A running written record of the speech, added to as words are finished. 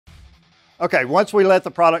Okay, once we let the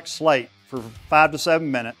product slate for 5 to 7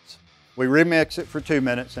 minutes, we remix it for 2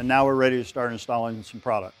 minutes, and now we're ready to start installing some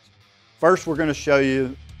products. First, we're going to show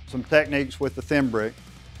you some techniques with the thin brick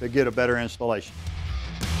to get a better installation.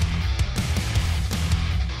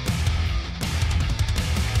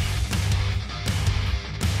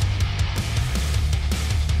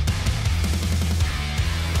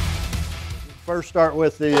 First, start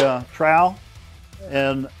with the trowel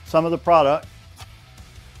and some of the product,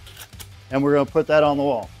 and we're going to put that on the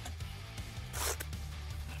wall.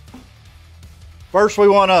 First, we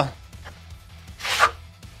want to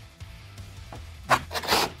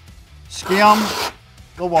skim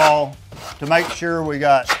the wall to make sure we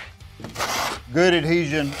got good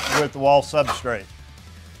adhesion with the wall substrate.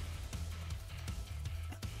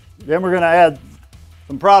 Then we're going to add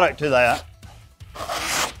some product to that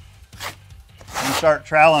and start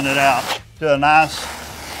troweling it out to a nice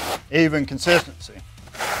even consistency.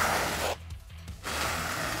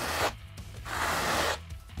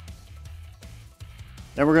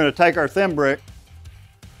 Then we're going to take our thin brick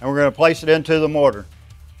and we're going to place it into the mortar.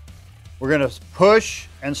 We're going to push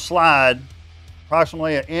and slide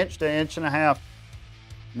approximately 1 inch to 1.5 inches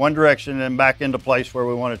one direction and then back into place where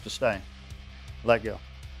we want it to stay. Let go.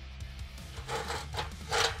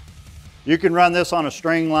 You can run this on a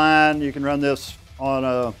string line. You can run this on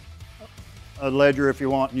a ledger if you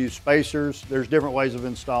want and use spacers. There's different ways of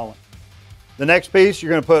installing. The next piece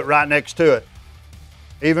you're going to put right next to it.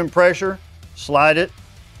 Even pressure, slide it,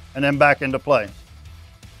 and then back into place.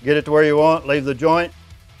 Get it to where you want, leave the joint,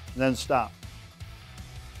 and then stop.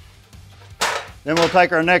 Then we'll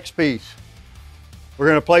take our next piece. We're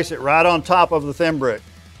going to place it right on top of the thin brick.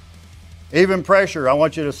 Even pressure, I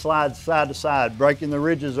want you to slide side to side, breaking the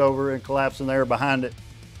ridges over and collapsing there behind it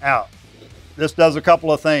out. This does a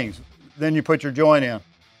couple of things. Then you put your joint in.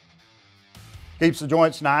 Keeps the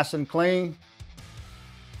joints nice and clean.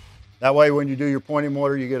 That way when you do your pointing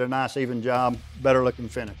mortar, you get a nice even job, better looking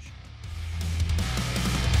finish.